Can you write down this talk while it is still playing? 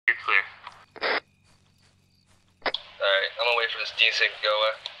clear. Alright, I'm gonna wait for this desync to go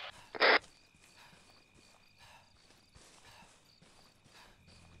away.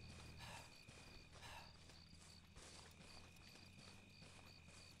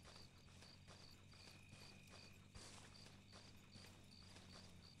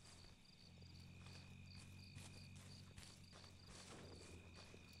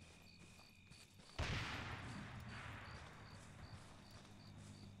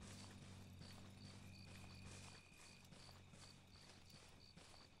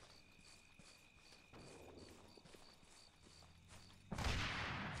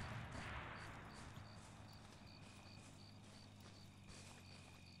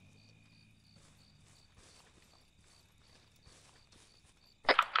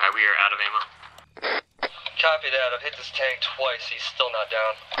 We are out of ammo. Copy that, I've hit this tank twice, he's still not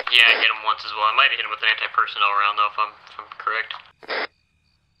down. Yeah, I hit him once as well. I might have hit him with an anti-personnel round though, if I'm correct.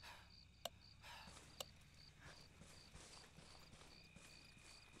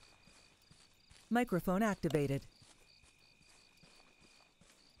 Microphone activated.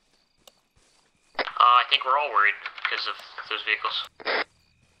 I think we're all worried because of those vehicles.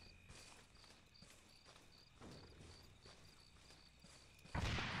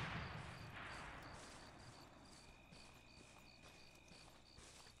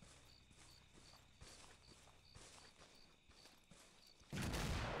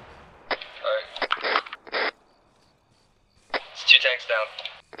 It's 2 tanks down.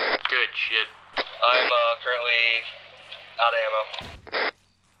 Good shit. I'm currently out of ammo.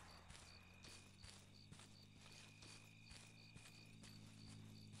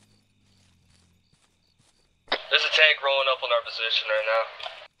 There's a tank rolling up on our position right now.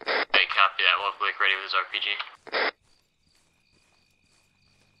 Hey, copy that. We'll have Blake ready with his RPG.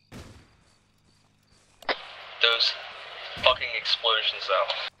 Those fucking explosions though.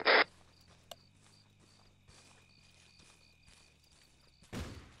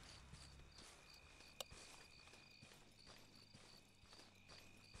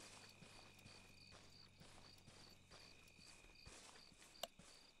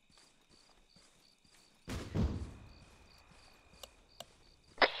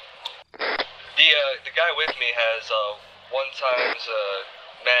 The guy with me has 1 times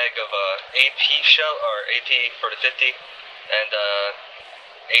mag of AP shell, or AP for the 50, and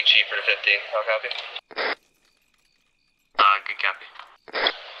HE for the 50. How copy? Good copy.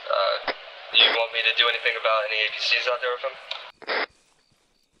 You want me to do anything about any APCs out there with him?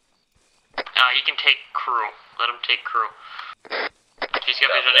 He can take crew. Let him take crew. If he's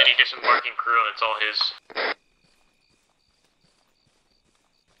got vision on any disembarking crew, it's all his.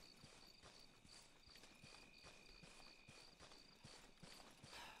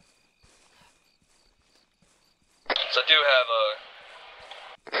 So I do have